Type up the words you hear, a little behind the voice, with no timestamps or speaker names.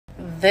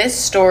This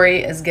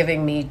story is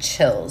giving me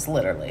chills,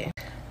 literally.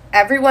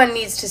 Everyone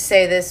needs to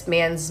say this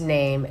man's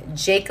name,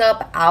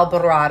 Jacob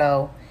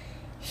Alvarado.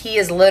 He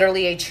is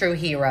literally a true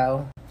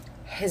hero.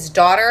 His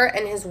daughter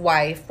and his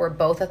wife were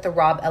both at the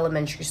Robb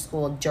Elementary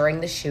School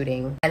during the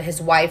shooting, and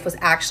his wife was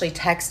actually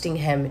texting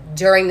him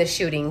during the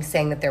shooting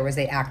saying that there was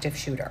an active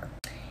shooter.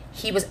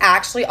 He was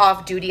actually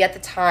off duty at the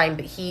time,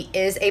 but he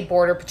is a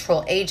Border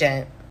Patrol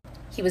agent.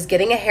 He was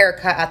getting a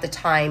haircut at the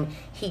time.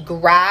 He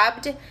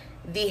grabbed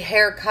the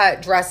haircut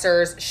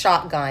dresser's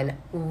shotgun,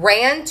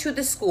 ran to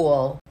the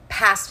school,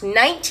 past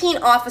 19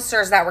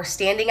 officers that were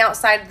standing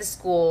outside of the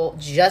school,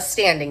 just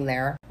standing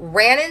there,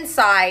 ran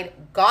inside,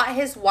 got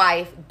his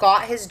wife,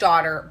 got his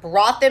daughter,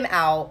 brought them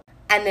out,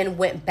 and then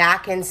went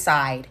back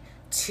inside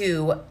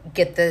to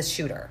get the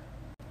shooter.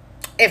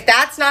 If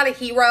that's not a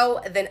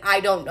hero, then I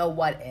don't know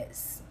what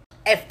is.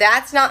 If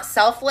that's not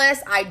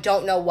selfless, I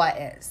don't know what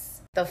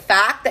is. The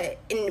fact that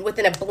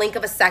within a blink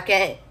of a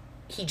second,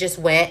 he just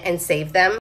went and saved them.